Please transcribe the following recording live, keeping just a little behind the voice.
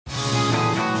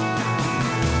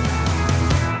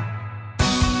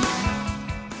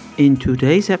In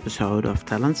today's episode of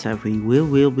Talent Savvy, we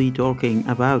will be talking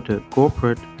about the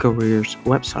corporate careers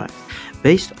website.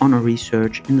 Based on a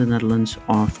research in the Netherlands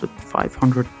of the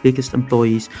 500 biggest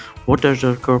employees, what does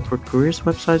a corporate careers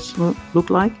website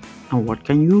look like and what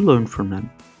can you learn from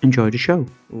them? Enjoy the show.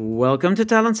 Welcome to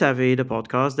Talent Savvy, the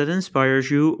podcast that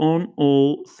inspires you on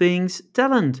all things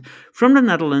talent. From the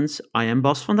Netherlands, I am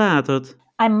Bas van der Hatert.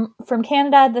 I'm from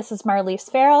Canada. This is Marlies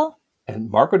Farrell.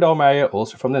 And Marco Dolmeijer,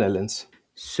 also from the Netherlands.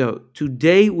 So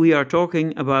today we are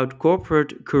talking about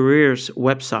corporate careers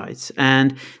websites.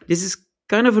 And this is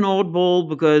kind of an oddball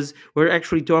because we're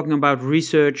actually talking about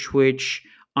research which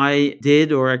I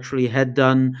did or actually had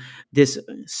done this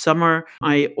summer.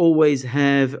 I always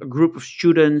have a group of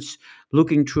students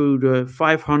looking through the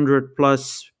 500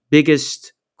 plus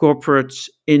biggest corporates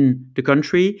in the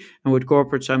country. And with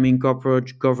corporates, I mean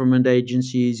corporate government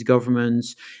agencies,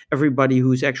 governments, everybody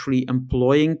who's actually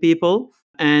employing people.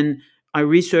 And I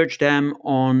researched them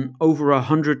on over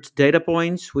 100 data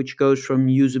points, which goes from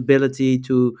usability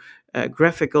to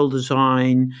graphical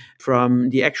design, from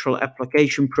the actual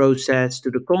application process to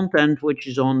the content which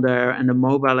is on there and the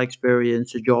mobile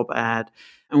experience, the job ad.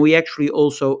 And we actually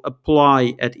also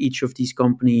apply at each of these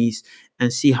companies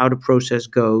and see how the process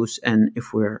goes and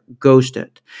if we're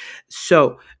ghosted.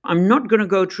 So I'm not going to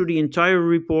go through the entire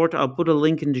report. I'll put a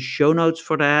link in the show notes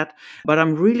for that. But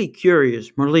I'm really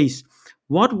curious, Marlies,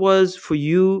 what was for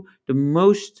you the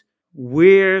most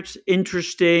weird,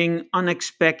 interesting,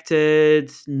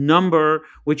 unexpected number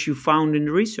which you found in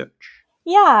the research?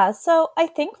 Yeah, so I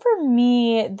think for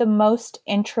me, the most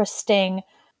interesting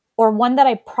or one that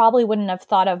I probably wouldn't have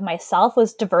thought of myself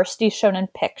was diversity shown in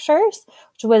pictures,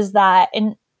 which was that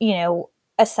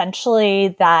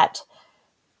essentially that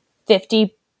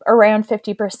around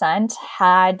 50%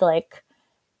 had like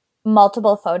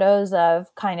multiple photos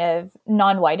of kind of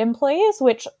non-white employees,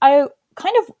 which I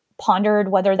kind of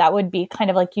pondered whether that would be kind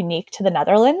of like unique to the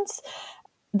Netherlands,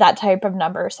 that type of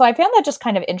number. So I found that just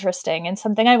kind of interesting and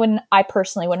something I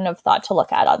personally wouldn't have thought to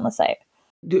look at on the site.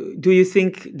 Do you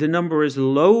think the number is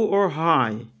low or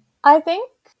high? I think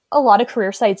a lot of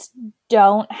career sites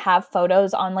don't have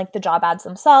photos on like the job ads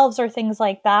themselves or things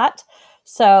like that.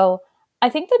 So I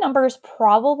think the number is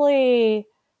probably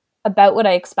about what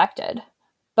I expected,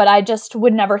 but I just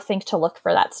would never think to look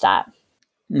for that stat.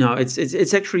 No,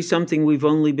 it's actually something we've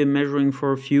only been measuring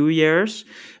for a few years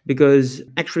because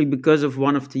of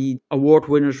one of the award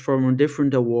winners from a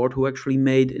different award who actually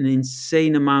made an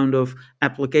insane amount of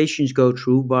applications go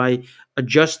through by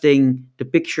adjusting the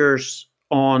pictures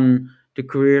on the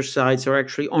career sites or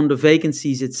actually on the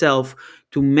vacancies itself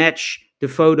to match the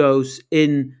photos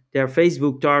in their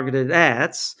Facebook targeted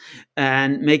ads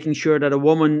and making sure that a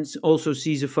woman also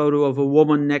sees a photo of a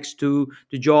woman next to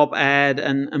the job ad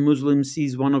and a Muslim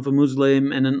sees one of a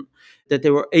Muslim and that they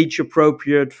were age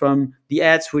appropriate from the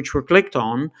ads which were clicked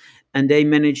on. And they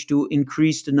managed to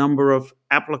increase the number of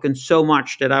applicants so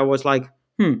much that I was like,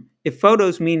 if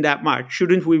photos mean that much,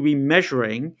 shouldn't we be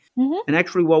measuring? Mm-hmm. And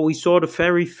actually what we saw the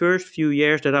very first few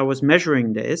years that I was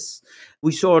measuring this,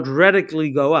 we saw it radically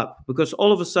go up because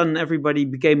all of a sudden everybody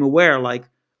became aware like,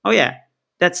 oh yeah,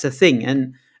 that's the thing.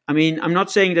 And I mean, I'm not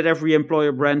saying that every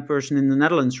employer brand person in the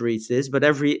Netherlands reads this, but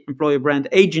every employer brand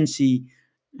agency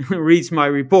reads my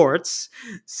reports.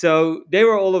 So they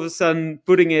were all of a sudden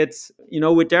putting it,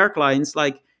 with their clients,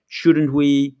 like, shouldn't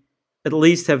we at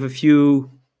least have a few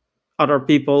other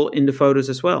people in the photos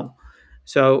as well?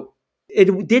 So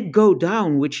it did go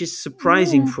down, which is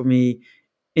surprising for me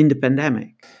in the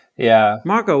pandemic. Yeah.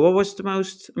 Marco, what was the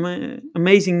most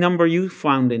amazing number you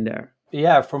found in there?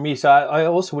 Yeah, for me, so I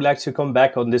also would like to come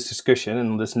back on this discussion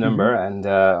and on this number and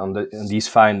on these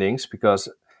findings, because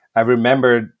I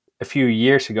remember a few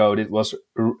years ago it was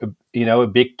a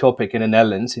big topic in the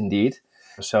Netherlands indeed.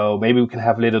 So maybe we can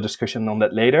have a little discussion on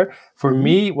that later. For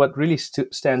me, what really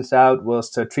stands out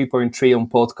was the 3.3 on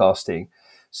podcasting.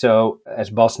 So as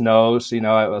Bas knows,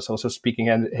 I was also speaking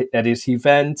at his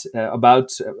event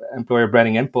about employer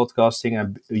branding and podcasting.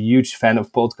 I'm a huge fan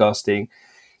of podcasting.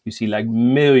 You see like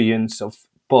millions of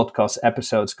podcast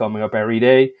episodes coming up every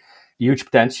day, huge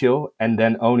potential, and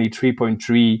then only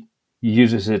 3.3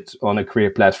 uses it on a career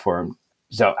platform.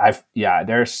 So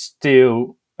there's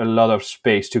still a lot of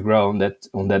space to grow on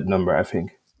that number, I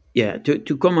think. Yeah,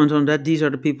 to comment on that, these are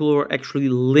the people who are actually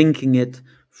linking it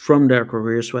from their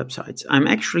careers websites. I'm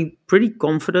actually pretty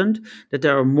confident that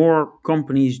there are more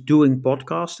companies doing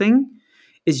podcasting.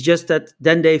 It's just that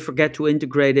then they forget to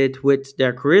integrate it with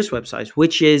their careers websites,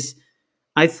 which is,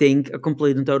 I think, a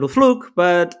complete and total fluke,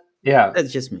 but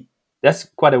that's just me. That's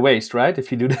quite a waste, right?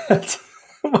 If you do that.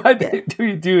 Why do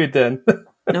you do it then?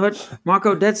 No, but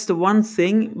Marco, that's the one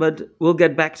thing, but we'll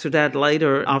get back to that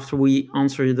later after we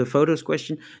answer the photos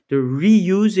question. The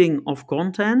reusing of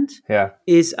content Yeah.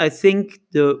 is, I think,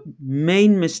 the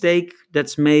main mistake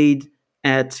that's made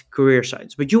at career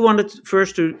sites. But you wanted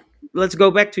first to, let's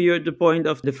go back to the point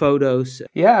of the photos.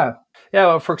 Yeah. Yeah.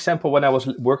 Well, for example, when I was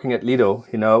working at Lidl,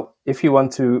 if you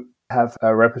want to have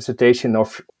a representation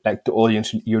of like the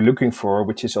audience you're looking for,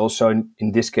 which is also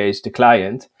in this case the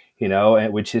client,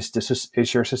 and which is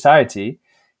is your society,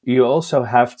 you also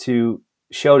have to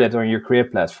show that on your career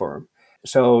platform.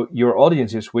 So your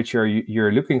audiences, which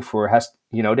you're looking for,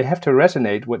 they have to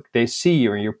resonate what they see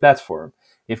on your platform.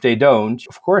 If they don't,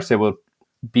 of course, they will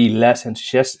be less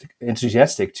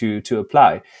enthusiastic to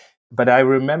apply. But I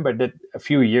remember that a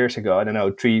few years ago, I don't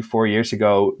know, 3-4 years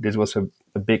ago, this was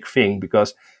a big thing,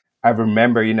 because I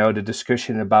remember, the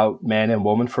discussion about man and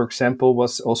woman, for example,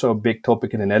 was also a big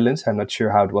topic in the Netherlands. I'm not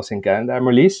sure how it was in Canada,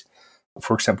 Marlies.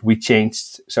 For example, we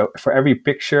changed. So for every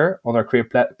picture on our career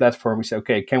platform, we say,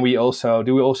 okay, do we also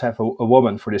have a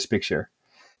woman for this picture?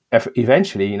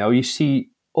 Eventually, you see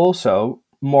also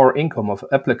more income of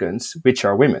applicants, which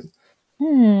are women.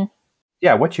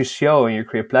 Yeah, what you show on your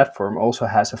career platform also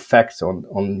has effect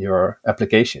on your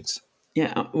applications.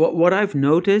 Yeah, what I've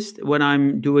noticed when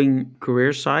I'm doing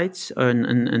career sites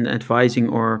and advising,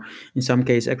 or in some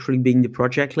case actually being the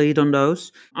project lead on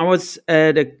those, I was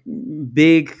at a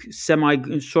big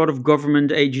semi sort of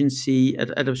government agency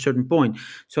at a certain point.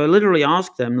 So I literally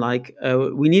asked them, like,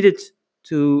 we needed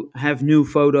to have new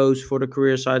photos for the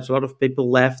career sites. A lot of people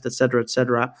left, etc.,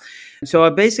 etc. So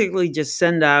I basically just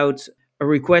send out a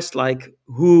request like,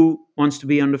 who wants to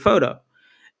be on the photo?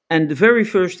 And the very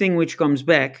first thing which comes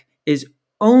back is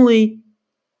only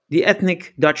the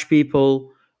ethnic Dutch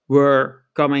people were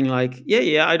coming like,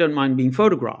 yeah, I don't mind being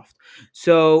photographed.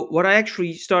 So what I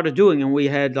actually started doing, and we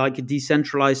had like a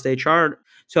decentralized HR.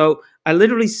 So I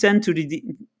literally sent to the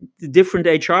different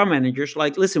HR managers,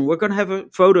 like, listen, we're going to have a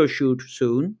photo shoot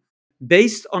soon.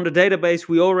 Based on the database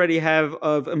we already have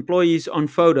of employees on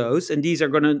photos, and these are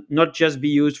going to not just be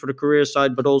used for the career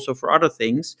side, but also for other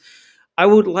things. I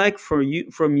would like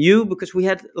from you, because we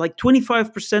had like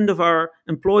 25% of our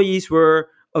employees were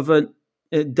of a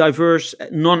diverse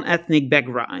non-ethnic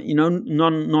background,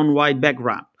 non-white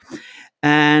background.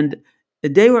 And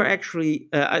they were actually,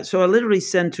 so I literally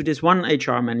sent to this one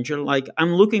HR manager, like,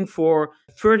 I'm looking for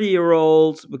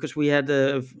 30-year-olds, because we had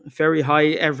a very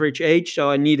high average age.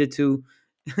 So I needed to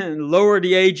lower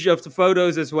the age of the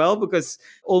photos as well, because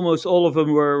almost all of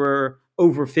them were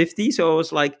over 50. So I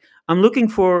was like, I'm looking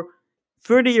for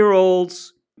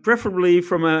 30-year-olds, preferably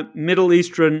from a Middle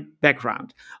Eastern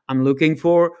background. I'm looking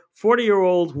for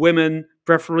 40-year-old women,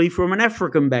 preferably from an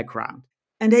African background.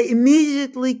 And they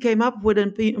immediately came up with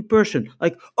a person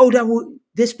like, oh,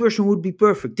 this person would be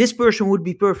perfect. This person would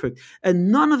be perfect.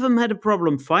 And none of them had a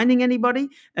problem finding anybody,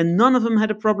 and none of them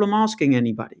had a problem asking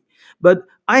anybody. But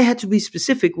I had to be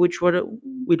specific with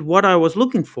what I was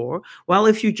looking for. While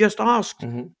if you just asked,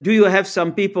 do you have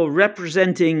some people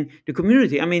representing the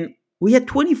community? I mean, we had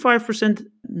 25%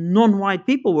 non-white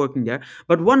people working there,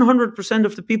 but 100%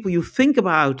 of the people you think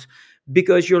about,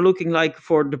 because you're looking like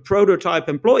for the prototype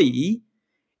employee,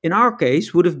 in our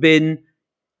case, would have been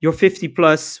your 50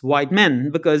 plus white men,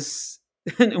 because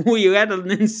we had an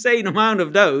insane amount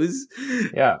of those.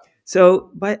 Yeah.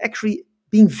 So by actually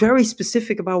being very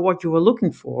specific about what you were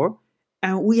looking for,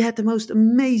 and we had the most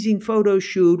amazing photo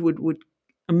shoot with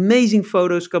amazing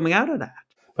photos coming out of that.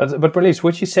 But Marlies,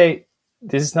 would you say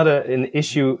this is not an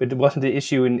issue? It wasn't the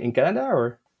issue in Canada,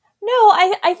 or? No,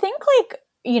 I think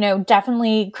like,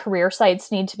 definitely career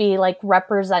sites need to be like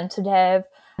representative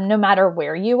no matter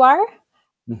where you are.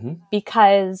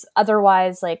 Because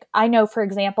otherwise, like, I know, for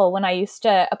example, when I used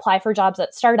to apply for jobs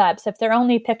at startups, if their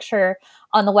only picture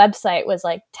on the website was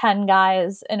like 10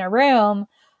 guys in a room,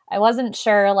 I wasn't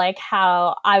sure like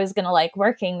how I was going to like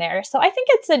working there. So I think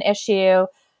it's an issue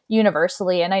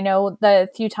universally. And I know the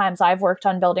few times I've worked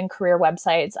on building career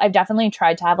websites, I've definitely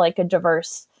tried to have like a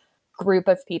diverse group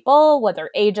of people, whether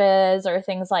ages or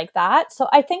things like that. So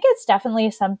I think it's definitely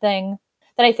something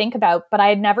that I think about, but I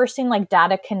had never seen like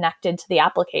data connected to the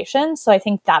application. So I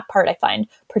think that part I find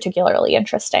particularly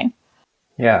interesting.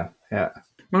 Yeah.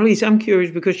 Marlies, I'm curious,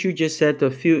 because you just said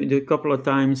the couple of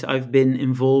times I've been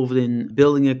involved in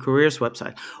building a careers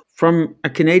website. From a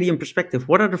Canadian perspective,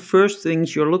 what are the first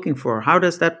things you're looking for? How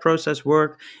does that process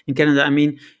work in Canada? I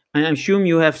mean, I assume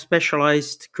you have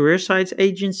specialized career sites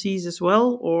agencies as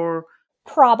well, or?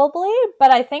 Probably,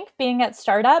 but I think being at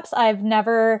startups, I've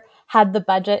never had the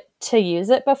budget to use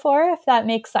it before, if that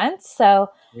makes sense. So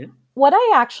Yeah. what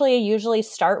I actually usually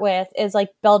start with is like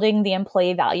building the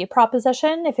employee value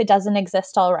proposition if it doesn't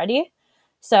exist already.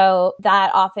 So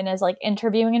that often is like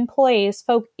interviewing employees,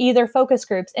 either focus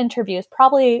groups, interviews,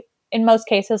 probably in most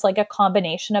cases like a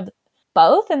combination of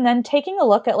both, and then taking a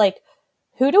look at like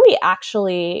who do we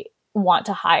actually want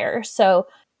to hire. So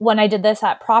when I did this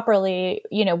at Properly,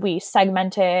 we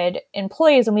segmented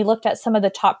employees and we looked at some of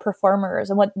the top performers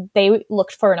and what they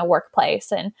looked for in a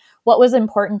workplace and what was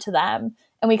important to them.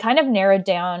 And we kind of narrowed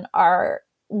down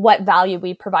what value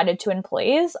we provided to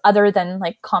employees other than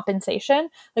like compensation,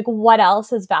 like what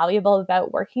else is valuable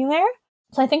about working there.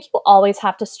 So I think you always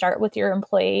have to start with your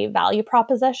employee value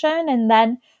proposition and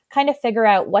then kind of figure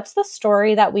out what's the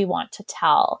story that we want to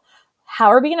tell. How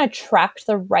are we going to attract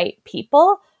the right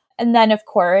people? And then, of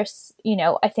course,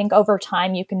 I think over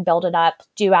time you can build it up.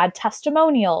 Do you add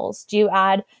testimonials? Do you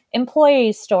add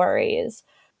employee stories?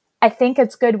 I think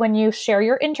it's good when you share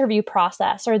your interview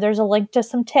process or there's a link to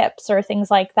some tips or things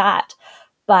like that.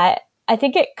 But I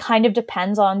think it kind of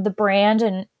depends on the brand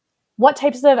and what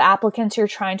types of applicants you're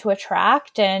trying to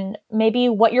attract and maybe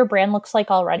what your brand looks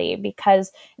like already.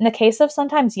 Because in the case of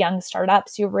sometimes young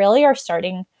startups, you really are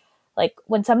starting, like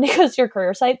when somebody goes to your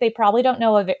career site, they probably don't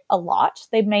know a lot.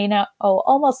 They may know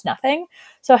almost nothing.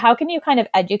 So how can you kind of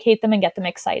educate them and get them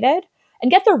excited and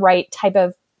get the right type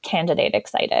of candidate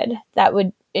excited that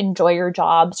would enjoy your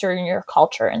jobs or your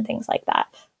culture and things like that?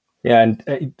 Yeah,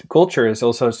 and culture is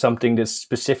also something that's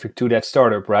specific to that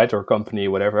startup, right, or company,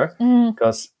 whatever.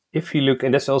 Because if you look,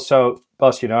 and that's also,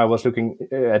 Bas, I was looking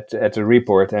at the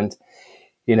report, and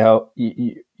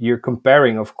you're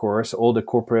comparing, of course, all the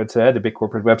the big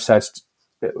corporate websites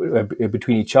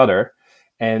between each other,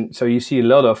 and so you see a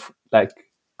lot of like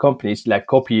companies like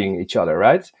copying each other,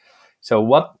 right? So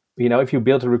what if you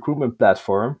build a recruitment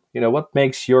platform, what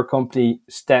makes your company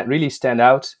really stand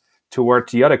out toward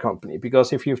the other company?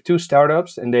 Because if you have two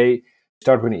startups and they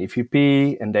start with an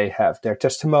EVP and they have their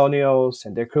testimonials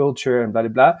and their culture and blah, blah,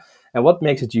 blah. And what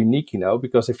makes it unique,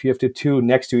 because if you have the two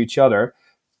next to each other,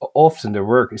 often the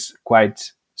work is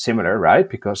quite similar, right?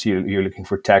 Because you're looking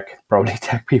for probably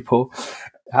tech people.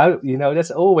 How,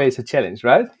 that's always a challenge,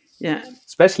 right? Yeah.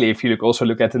 Especially if you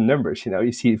look at the numbers,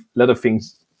 you see a lot of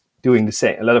things doing the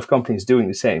same, a lot of companies doing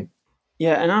the same.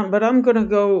 Yeah, but I'm going to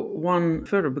go one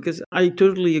further because I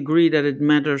totally agree that it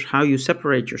matters how you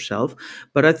separate yourself.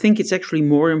 But I think it's actually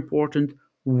more important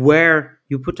where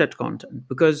you put that content,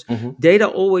 because data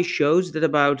always shows that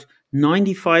about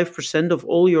 95% of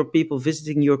all your people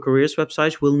visiting your careers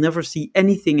websites will never see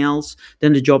anything else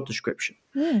than the job description.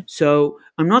 So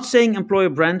I'm not saying employer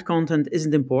brand content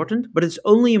isn't important, but it's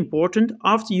only important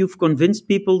after you've convinced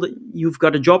people that you've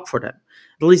got a job for them.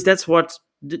 At least that's what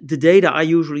the data I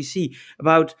usually see.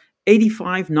 About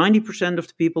 85-90% of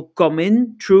the people come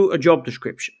in through a job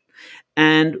description.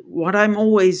 And what I'm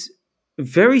always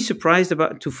very surprised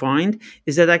about to find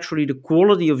is that actually the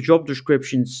quality of job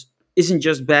descriptions isn't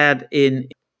just bad in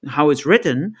how it's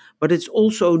written, but it's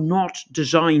also not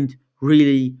designed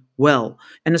really well.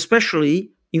 And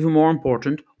especially, even more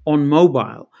important, on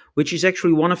mobile, which is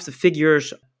actually one of the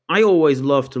figures I always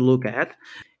love to look at.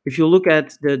 If you look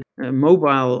at the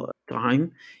mobile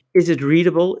time, is it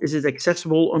readable? Is it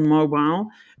accessible on mobile?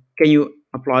 Can you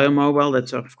apply on mobile?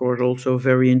 That's, of course, also a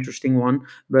very interesting one.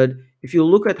 But if you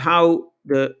look at how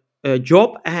the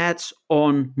job ads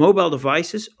on mobile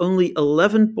devices, only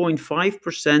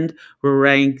 11.5% were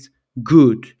ranked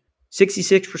good,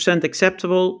 66%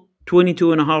 acceptable,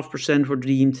 22.5% were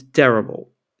deemed terrible.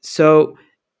 So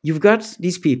you've got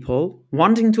these people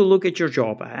wanting to look at your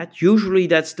job ad. Usually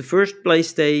that's the first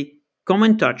place they come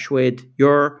in touch with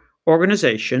your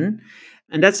organization.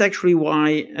 And that's actually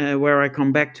why, where I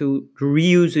come back to the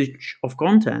reusage of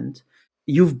content.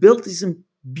 You've built this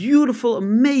beautiful,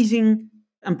 amazing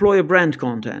employer brand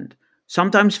content.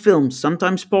 Sometimes films,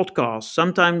 sometimes podcasts,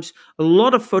 sometimes a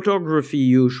lot of photography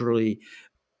usually.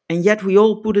 And yet we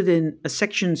all put it in a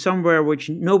section somewhere which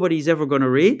nobody's ever going to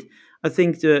read. I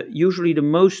think usually the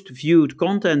most viewed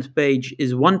content page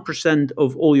is 1%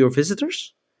 of all your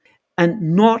visitors,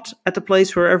 and not at the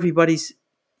place where everybody's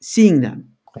seeing them.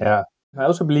 Yeah. I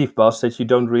also believe, Bas, that you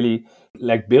don't really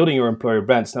like building your employer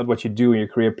brand. It's not what you do in your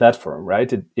career platform,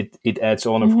 right? It adds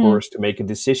on, of course, to make a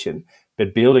decision.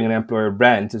 But building an employer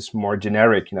brand is more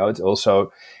generic. It's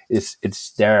also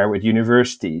it's there with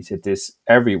universities. It is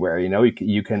everywhere.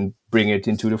 You can bring it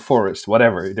into the forest,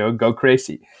 whatever. Go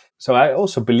crazy. So I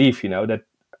also believe, that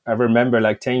I remember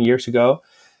like 10 years ago,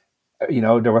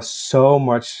 there was so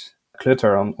much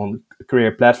clutter on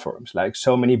career platforms, like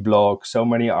so many blogs, so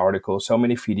many articles, so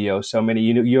many videos, so many,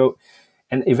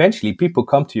 and eventually people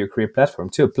come to your career platform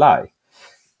to apply.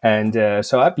 And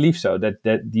so I believe so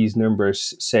that these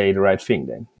numbers say the right thing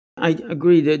then. I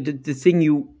agree. The thing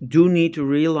you do need to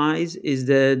realize is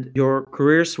that your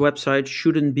careers website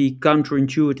shouldn't be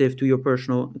counterintuitive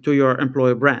to your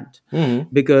employer brand.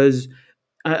 Because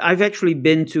I've actually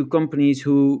been to companies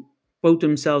who quote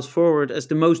themselves forward as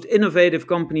the most innovative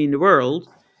company in the world,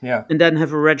 and then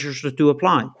have a register to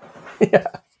apply.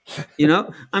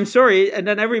 I'm sorry. And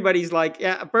then everybody's like,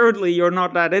 yeah, apparently you're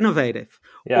not that innovative,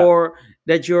 or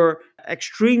that you're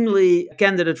extremely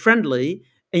candidate friendly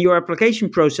and your application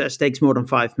process takes more than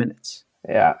 5 minutes.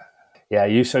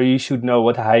 So you should know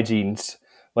what the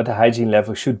hygiene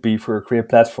level should be for a career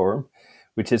platform,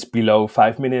 which is below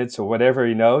 5 minutes or whatever,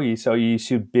 so you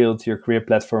should build your career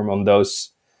platform on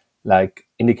those like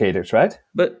indicators, right?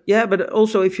 But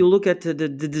also if you look at the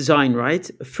design, right?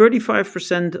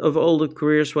 35% of all the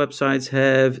careers websites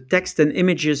have text and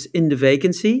images in the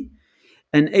vacancy,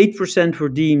 and 8% were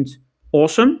deemed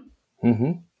awesome.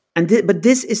 But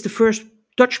this is the first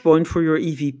touch point for your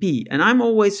EVP. And I'm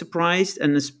always surprised,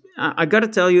 and I got to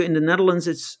tell you, in the Netherlands,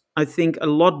 it's, I think, a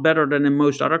lot better than in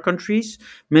most other countries,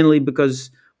 mainly because,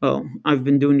 well, I've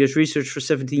been doing this research for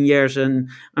 17 years and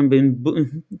I've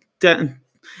been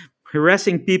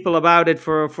harassing people about it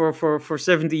for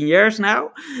 17 years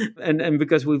now. And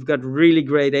because we've got really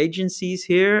great agencies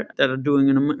here that are doing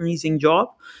an amazing job.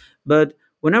 But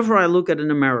whenever I look at an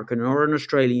American or an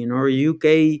Australian or a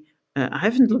UK, I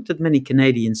haven't looked at many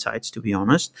Canadian sites, to be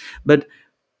honest, but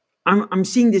I'm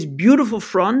seeing this beautiful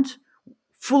front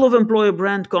full of employer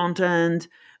brand content,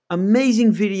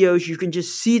 amazing videos. You can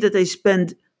just see that they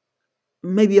spend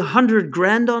maybe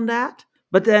 $100,000 on that,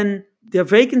 but then their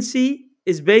vacancy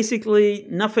is basically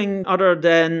nothing other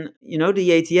than,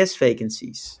 the ATS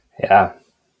vacancies. Yeah.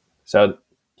 So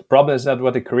the problem is not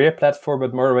with the career platform,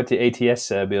 but more with the ATS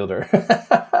builder,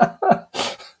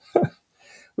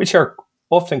 which are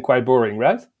often quite boring,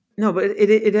 right? No, but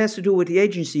it has to do with the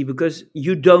agency, because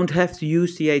you don't have to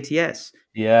use the ATS.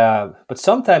 Yeah, but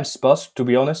sometimes, boss, to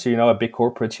be honest, a big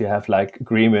corporate, you have like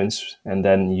agreements, and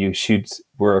then you should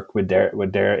work with their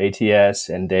ATS,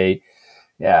 and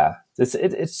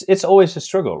it's always a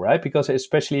struggle, right? Because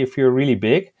especially if you're really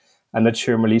big, I'm not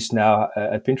sure, Marlies, now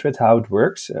at Pinterest how it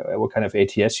works, what kind of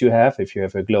ATS you have, if you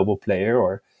have a global player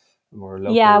or more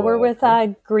local. Yeah, we're with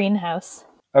Greenhouse.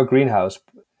 Oh, Greenhouse.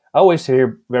 I always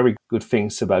hear very good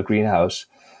things about Greenhouse,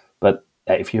 but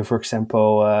if you, for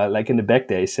example, like in the back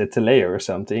days at Taleo or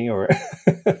something, or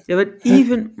yeah, but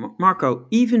even Marco,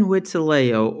 even with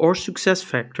Taleo or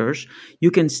SuccessFactors,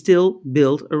 you can still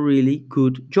build a really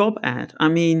good job ad. I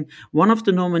mean, one of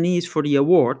the nominees for the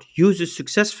award uses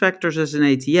SuccessFactors as an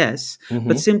ATS,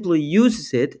 but simply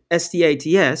uses it as the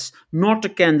ATS, not the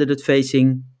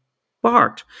candidate-facing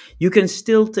part. You can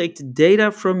still take the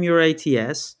data from your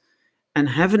ATS and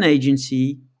have an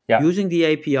agency using the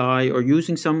API or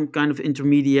using some kind of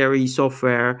intermediary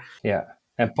software. Yeah,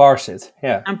 and parse it.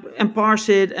 Yeah. And parse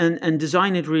it and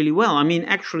design it really well. I mean,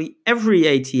 actually, every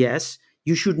ATS,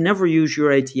 you should never use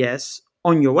your ATS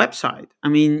on your website. I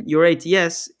mean, your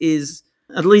ATS is,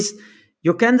 at least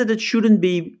your candidate shouldn't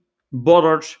be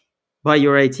bothered by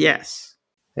your ATS.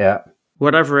 Yeah.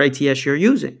 Whatever ATS you're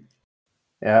using.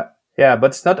 Yeah. Yeah, but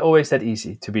it's not always that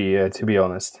easy, to be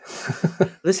honest.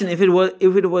 Listen, if it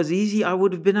was easy, I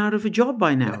would have been out of a job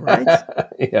by now, right?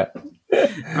 Yeah.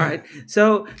 All right.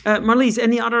 So, Marlies,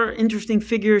 any other interesting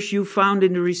figures you found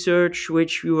in the research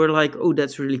which you were like, oh,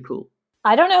 that's really cool?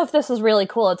 I don't know if this is really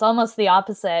cool. It's almost the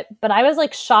opposite. But I was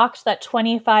like shocked that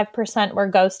 25%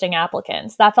 were ghosting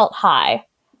applicants. That felt high.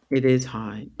 It is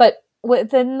high. But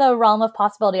within the realm of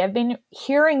possibility, I've been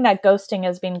hearing that ghosting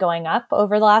has been going up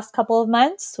over the last couple of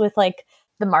months with like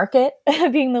the market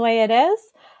being the way it is.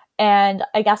 And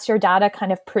I guess your data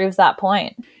kind of proves that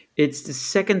point. It's the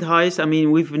second highest. I mean,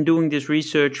 we've been doing this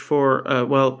research for,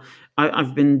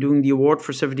 I've been doing the award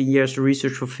for 17 years, the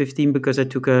research for 15, because I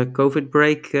took a COVID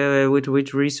break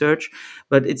with research.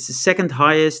 But it's the second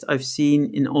highest I've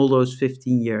seen in all those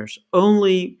 15 years.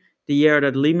 Only the year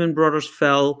that Lehman Brothers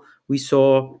fell, we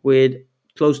saw with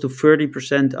close to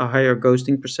 30% a higher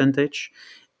ghosting percentage.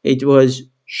 It was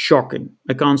shocking.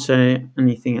 I can't say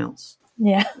anything else.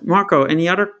 Yeah. Marco, any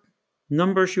other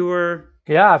numbers you were?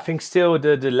 Yeah, I think still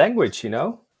the language,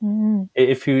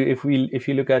 If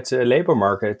you look at the labor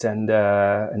market and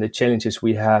the challenges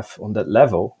we have on that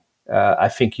level, I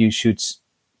think you should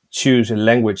choose a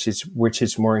language which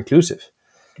is more inclusive.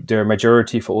 The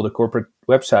majority for all the corporate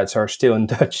websites are still in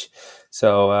Dutch.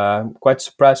 So I'm quite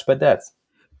surprised by that.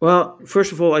 Well,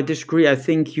 first of all, I disagree. I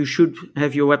think you should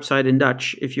have your website in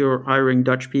Dutch if you're hiring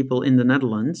Dutch people in the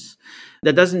Netherlands.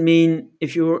 That doesn't mean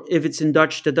if it's in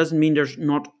Dutch, that doesn't mean there's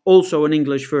not also an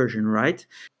English version, right?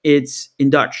 It's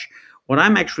in Dutch. What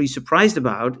I'm actually surprised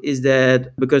about is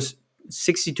that because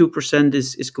 62%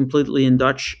 is completely in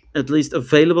Dutch, at least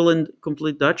available in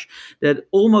complete Dutch, that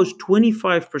almost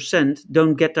 25%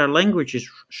 don't get their languages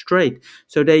straight.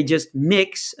 So they just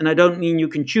mix, and I don't mean you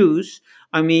can choose.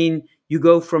 I mean, you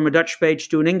go from a Dutch page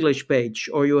to an English page,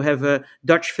 or you have a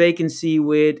Dutch vacancy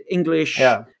with English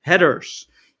Yeah. headers,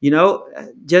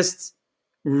 just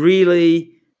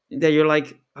really that you're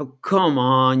like, oh, come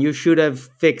on, you should have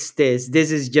fixed this.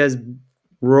 This is just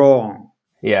wrong.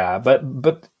 Yeah,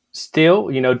 but still,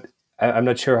 I'm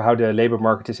not sure how the labor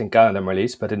market is in Canada,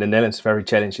 Marlies, but in the Netherlands, it's very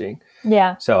challenging.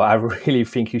 Yeah. So I really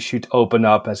think you should open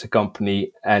up as a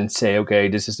company and say, okay,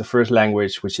 this is the first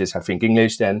language, which is, I think,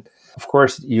 English. Then, of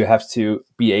course, you have to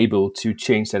be able to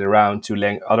change that around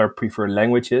to other preferred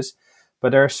languages.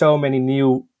 But there are so many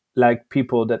new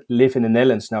people that live in the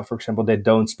Netherlands now, for example, that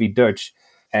don't speak Dutch,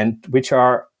 and which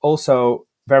are also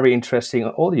very interesting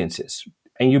audiences.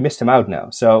 And you missed them out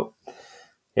now. So,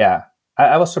 yeah,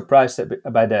 I was surprised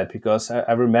by that because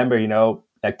I remember,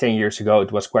 10 years ago,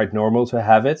 it was quite normal to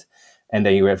have it. And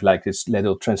then you have this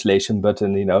little translation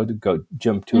button, to go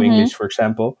jump to English, for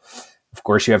example. Of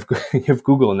course, you have you have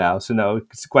Google now. So now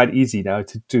it's quite easy now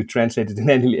to translate it in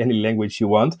any language you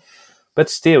want. But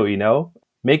still,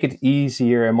 make it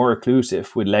easier and more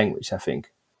inclusive with language, I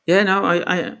think. Yeah, no,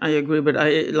 I agree. But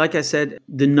like I said,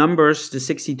 the numbers, the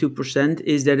 62%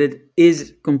 is that it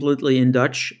is completely in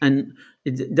Dutch, and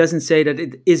it doesn't say that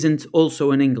it isn't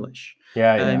also in English.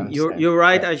 Yeah, you're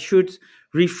right. Yeah. I should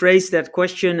rephrase that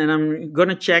question, and I'm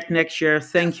gonna check next year.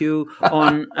 Thank you.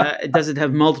 On does it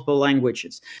have multiple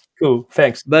languages? Cool,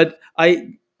 thanks. But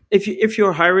if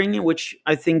you're hiring, which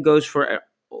I think goes for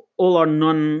all our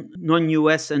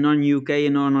non-US and non-UK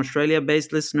and non-Australia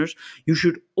based listeners, you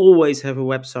should always have a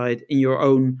website in your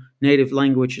own native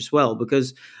language as well,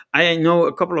 because I know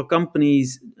a couple of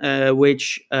companies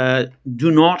which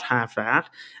do not have that,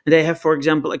 and they have, for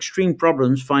example, extreme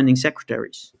problems finding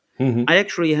secretaries. Mm-hmm. I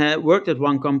actually worked at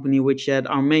one company which said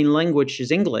our main language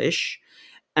is English,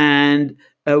 and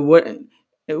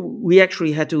we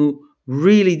actually had to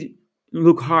really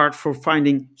look hard for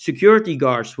finding security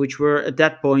guards, which were at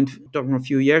that point, talking a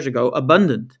few years ago,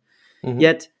 abundant. Mm-hmm.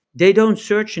 Yet they don't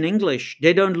search in English.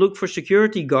 They don't look for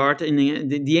security guard in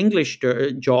the English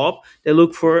job. They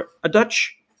look for a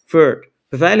Dutch word,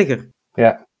 beveiliger.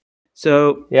 Yeah.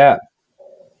 So yeah.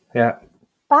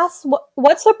 Bas,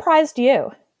 what surprised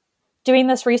you doing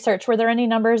this research? Were there any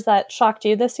numbers that shocked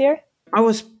you this year? I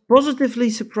was positively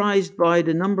surprised by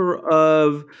the number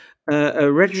of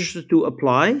registered to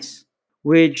applies,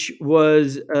 which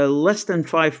was less than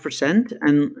 5%,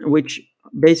 and which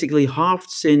basically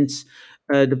halved since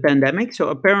the pandemic. So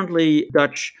apparently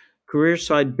Dutch career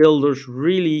site builders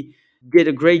really did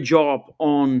a great job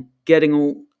on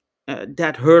getting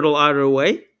that hurdle out of the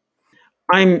way.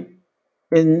 I'm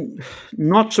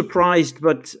not surprised,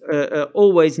 but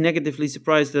always negatively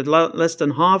surprised that less than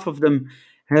half of them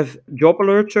have job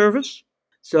alert service.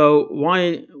 So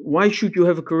why should you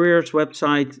have a careers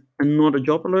website and not a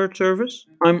job alert service?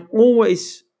 I'm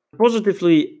always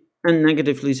positively and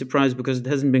negatively surprised because it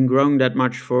hasn't been growing that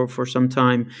much for some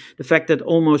time. The fact that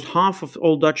almost half of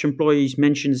all Dutch employees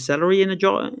mention the salary in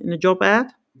a job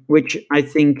ad, which I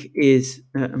think is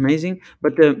amazing.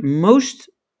 But the most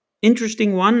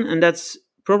interesting one, and that's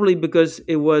probably because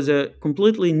it was a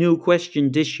completely new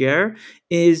question this year,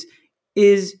 is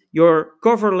your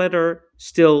cover letter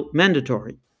still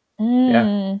mandatory?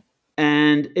 Yeah.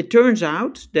 And it turns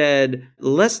out that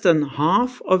less than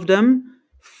half of them,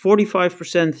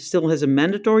 45%, still has a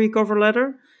mandatory cover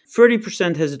letter,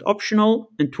 30% has it optional,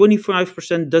 and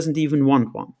 25% doesn't even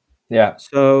want one. Yeah.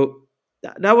 So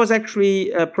that was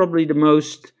actually probably the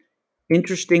most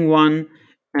interesting one.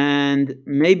 And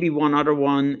maybe one other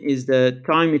one is the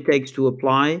time it takes to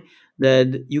apply,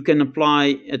 that you can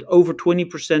apply at over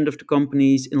 20% of the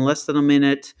companies in less than a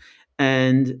minute,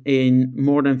 and in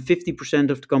more than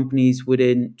 50% of the companies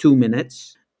within 2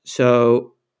 minutes.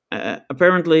 So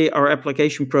apparently our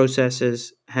application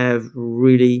processes have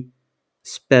really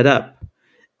sped up.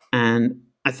 And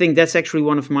I think that's actually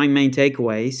one of my main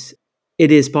takeaways.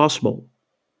 It is possible.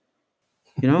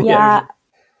 Yeah.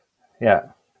 Yeah.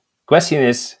 Question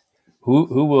is,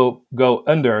 who will go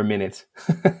under a minute?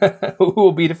 Who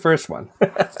will be the first one?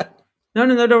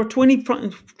 No. There are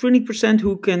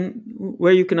 20%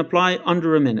 where you can apply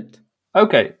under a minute.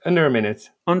 Okay, under a minute.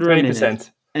 Under 20%. A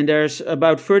minute. And there's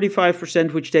about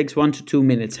 35% which takes 1 to 2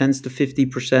 minutes, hence the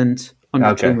 50% under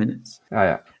Okay. 2 minutes. Oh,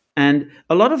 yeah. And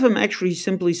a lot of them actually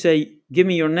simply say, give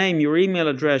me your name, your email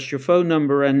address, your phone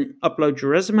number, and upload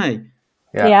your resume.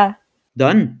 Yeah.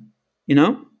 Done.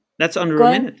 That's under a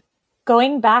Going- minute.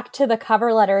 Going back to the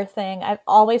cover letter thing, I've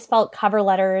always felt cover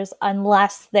letters,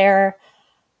 unless they're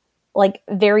like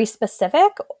very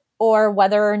specific, or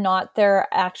whether or not they're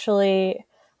actually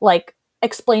like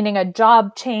explaining a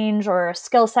job change or a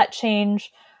skill set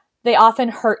change, they often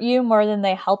hurt you more than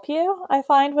they help you, I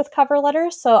find, with cover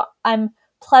letters. So I'm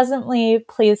pleasantly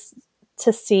pleased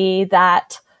to see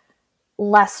that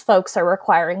less folks are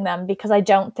requiring them, because I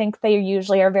don't think they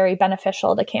usually are very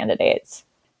beneficial to candidates.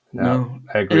 No,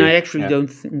 I agree. And I actually don't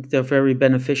think they're very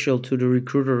beneficial to the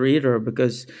recruiter either,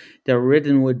 because they're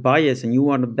written with bias and you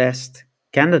want the best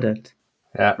candidate.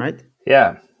 Yeah. Right?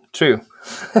 Yeah, true.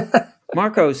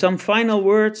 Marco, some final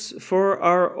words for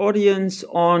our audience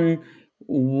on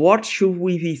what should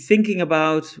we be thinking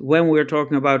about when we're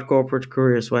talking about corporate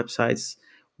careers websites?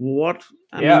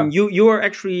 I mean, you are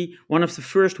actually one of the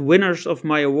first winners of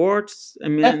my awards. I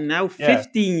mean, now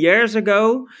 15 years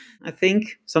ago, I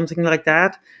think, something like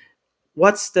that.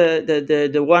 What's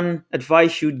the one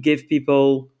advice you'd give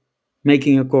people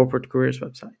making a corporate careers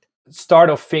website? Start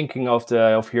off thinking of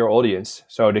your audience,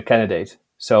 so the candidate.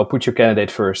 So put your candidate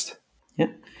first. Yeah.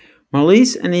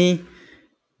 Marlies, any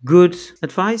good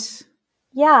advice?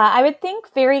 Yeah, I would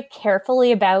think very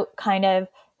carefully about kind of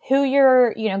who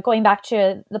you're, going back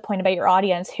to the point about your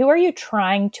audience, who are you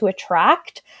trying to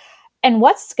attract, and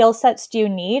what skill sets do you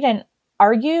need? And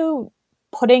are you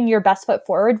putting your best foot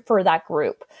forward for that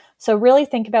group? So really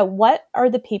think about, what are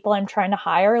the people I'm trying to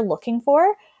hire looking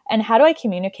for, and how do I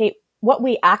communicate what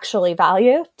we actually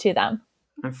value to them?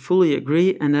 I fully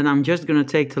agree. And then I'm just going to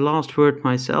take the last word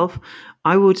myself.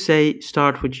 I would say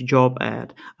start with your job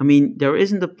ad. I mean, there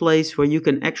isn't a place where you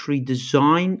can actually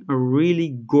design a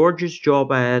really gorgeous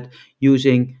job ad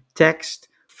using text,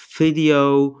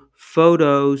 video,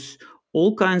 photos,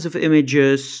 all kinds of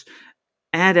images.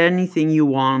 Add anything you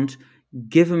want.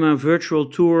 Give them a virtual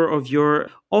tour of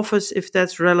your office if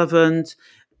that's relevant.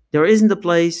 There isn't a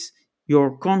place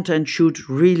your content should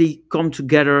really come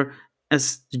together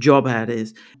as the job ad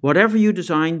is. Whatever you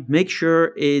design, make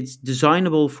sure it's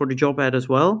designable for the job ad as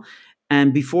well.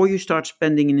 And before you start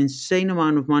spending an insane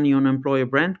amount of money on employer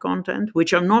brand content,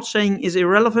 which I'm not saying is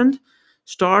irrelevant,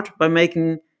 start by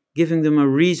giving them a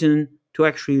reason to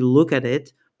actually look at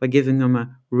it, by giving them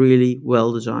a really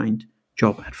well-designed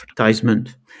job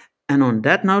advertisement. And on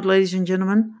that note, ladies and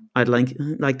gentlemen, I'd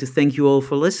like to thank you all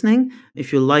for listening.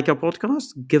 If you like our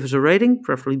podcast, give us a rating,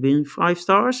 preferably being 5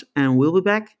 stars, and we'll be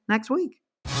back next week.